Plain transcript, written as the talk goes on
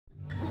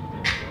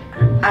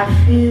I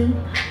feel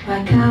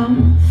like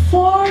I'm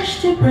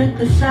forced to break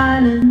the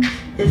silence.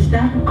 Is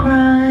that a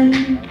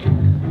crime?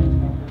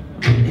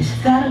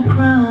 Is that a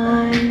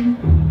crime?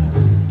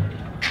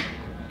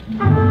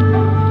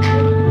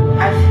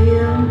 I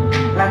feel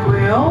like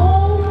we're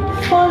all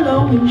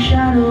following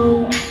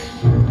shadows,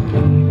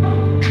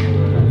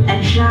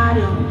 and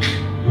shadows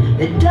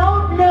that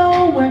don't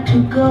know where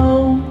to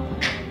go.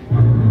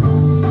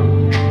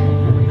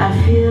 I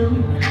feel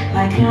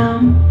like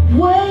I'm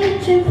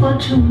waiting for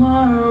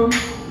tomorrow,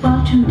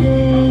 but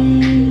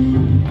today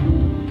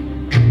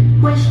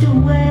wastes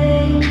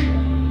away.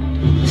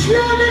 It's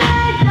not that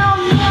I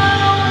don't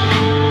know,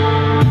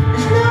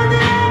 it's not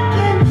that I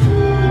can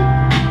see,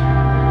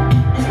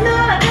 it's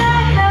not that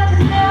I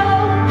haven't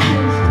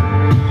noticed,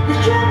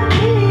 it's driving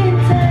me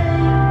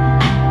insane.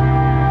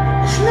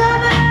 It's not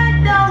that I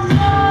don't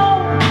know,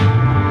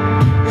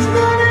 it's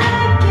not that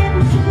I can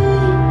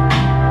see,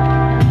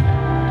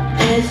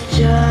 it's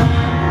just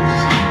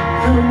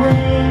the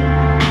way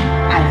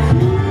I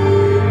feel.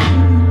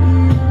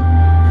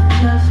 It's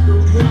just the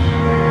way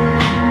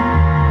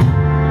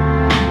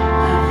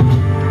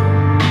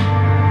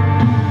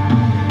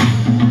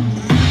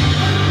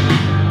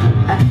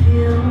I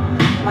feel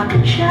like a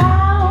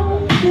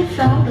child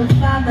without a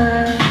father,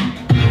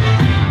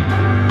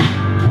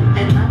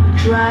 and mama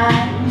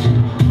tries,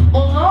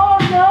 oh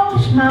Lord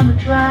knows mama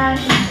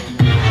tries.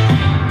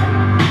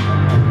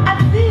 I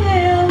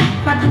feel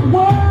like the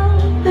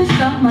world is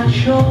on my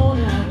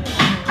shoulder.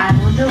 I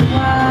wonder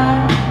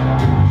why,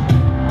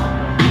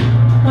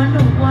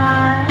 wonder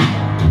why.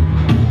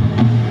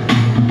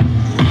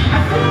 I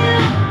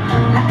feel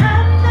like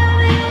I'm not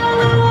the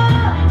only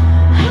one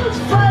who's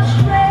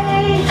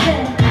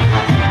frustrated.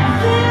 I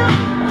feel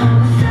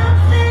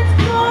something's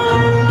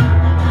going wrong,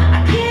 I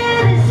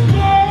can't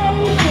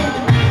escape it.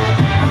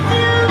 I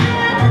feel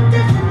that the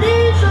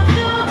destinies of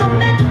yours are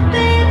meant to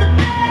be the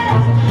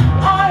best.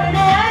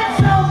 Already had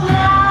some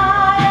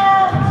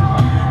liars,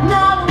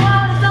 now the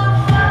world is on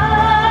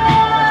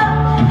fire.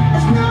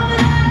 It's not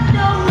that I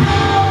don't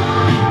know,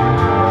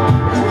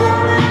 it's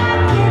not that I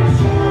can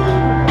see,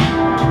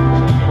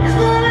 it's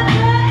not that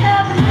I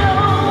haven't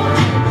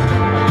noticed,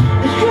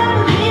 it's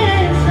driving me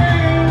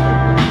insane.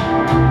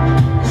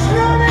 It's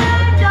not that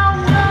I don't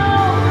know,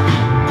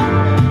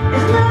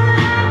 it's not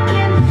that I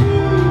can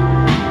see,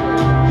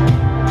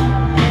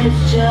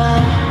 it's just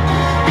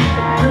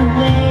the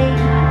way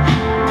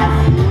I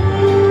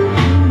feel.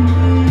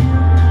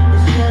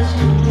 It's just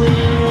the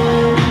way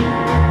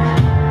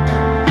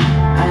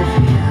I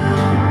feel.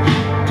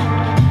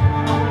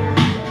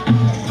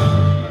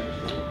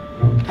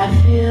 I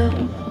feel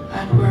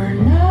like we're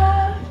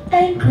not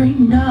angry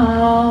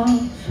enough.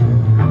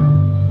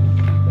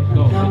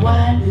 Now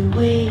while we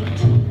wait,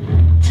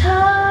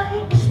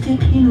 time's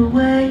ticking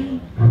away.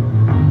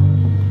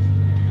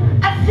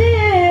 I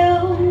feel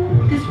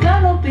there's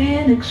gonna be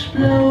an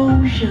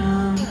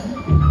explosion.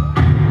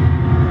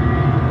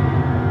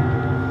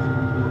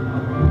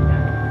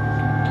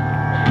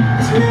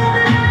 It's not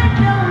that I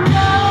don't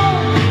know,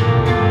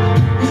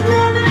 it's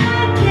not that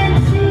I can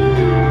see,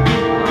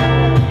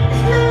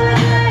 it's not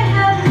that I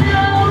haven't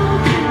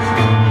noticed,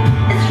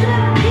 it's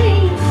driving me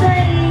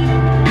insane.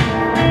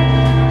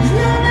 It's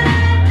not that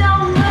I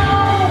don't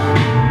know,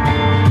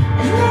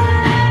 it's not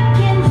that I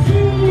can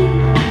see,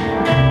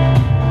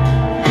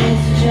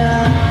 it's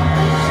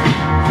just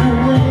the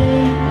way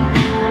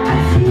I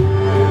feel.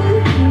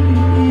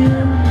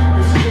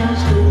 It's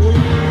just the way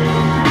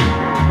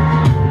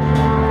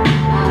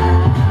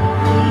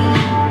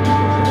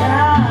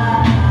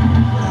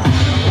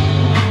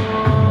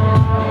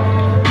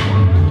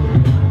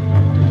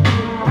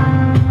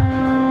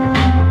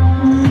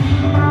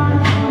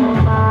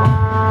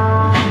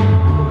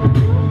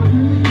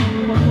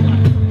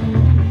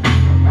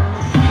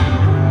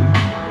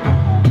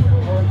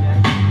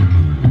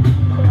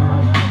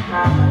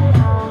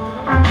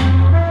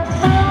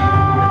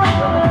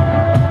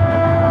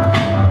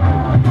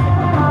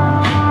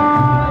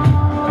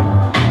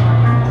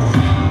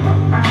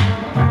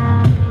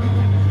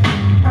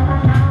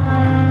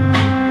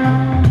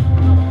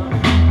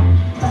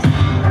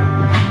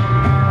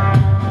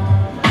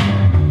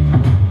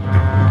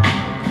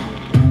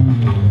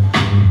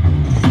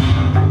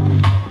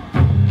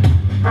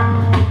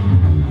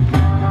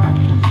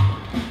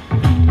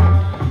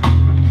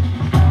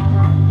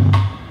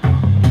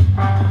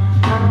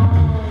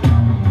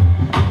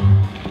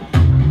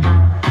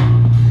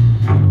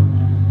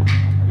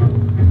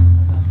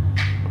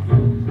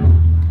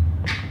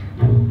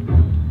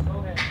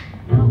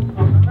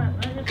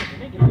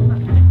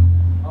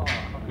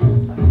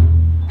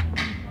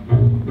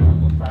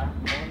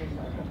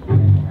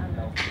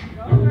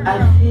I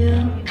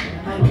feel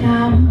like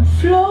I'm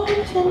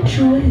floating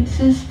through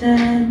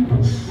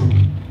existence.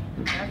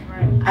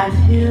 I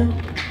feel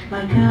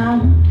like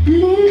I'm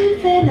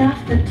living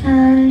after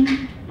time.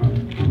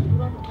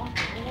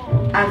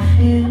 I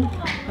feel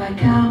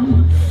like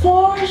I'm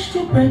forced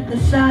to break the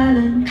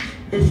silence.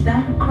 Is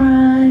that a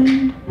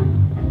crime?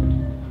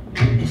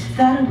 Is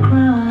that a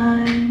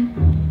crime?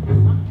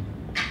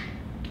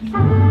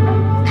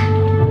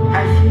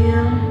 I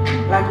feel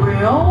like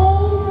we're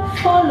all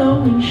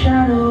following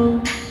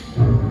shadows,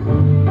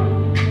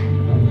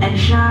 and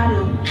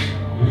shadows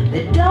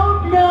that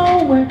don't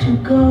know where to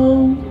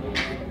go.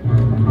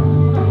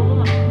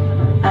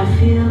 I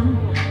feel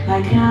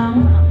like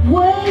I'm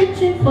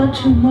waiting for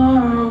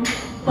tomorrow,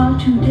 but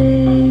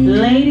today.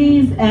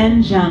 Ladies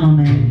and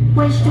gentlemen,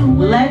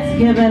 let's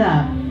give it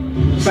up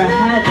for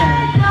Heather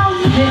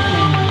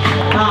Pittman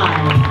by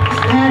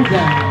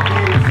Heather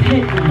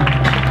Pittman.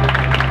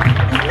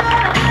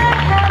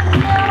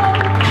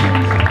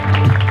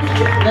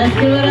 Let's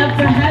give it up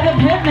for Heather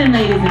Pittman,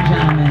 ladies and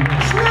gentlemen.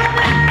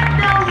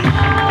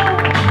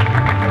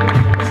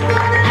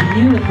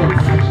 Beautiful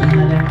selection,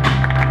 Heather.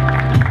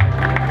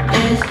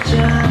 It's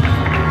just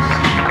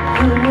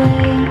the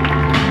way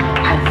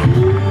I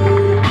feel.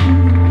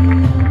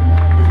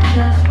 It's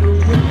just the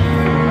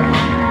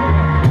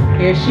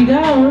way. Here she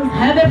goes,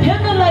 Heather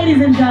Pittman,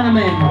 ladies and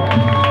gentlemen.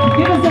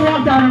 Give us a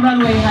walk down the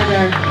runway,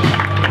 Heather.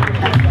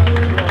 I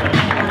feel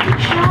like a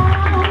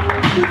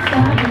child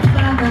without a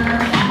father.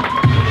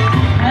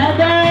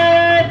 Heather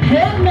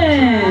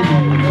Pittman.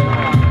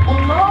 Oh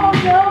Lord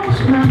knows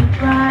Mama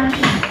tried.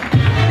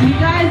 You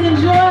guys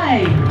enjoy.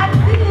 I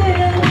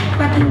feel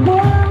like the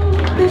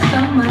world is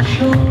on my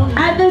shoulders.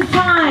 At this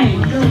time,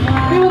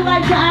 we would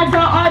like to ask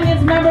our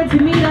audience member to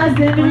meet us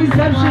in the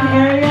reception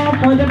area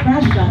for the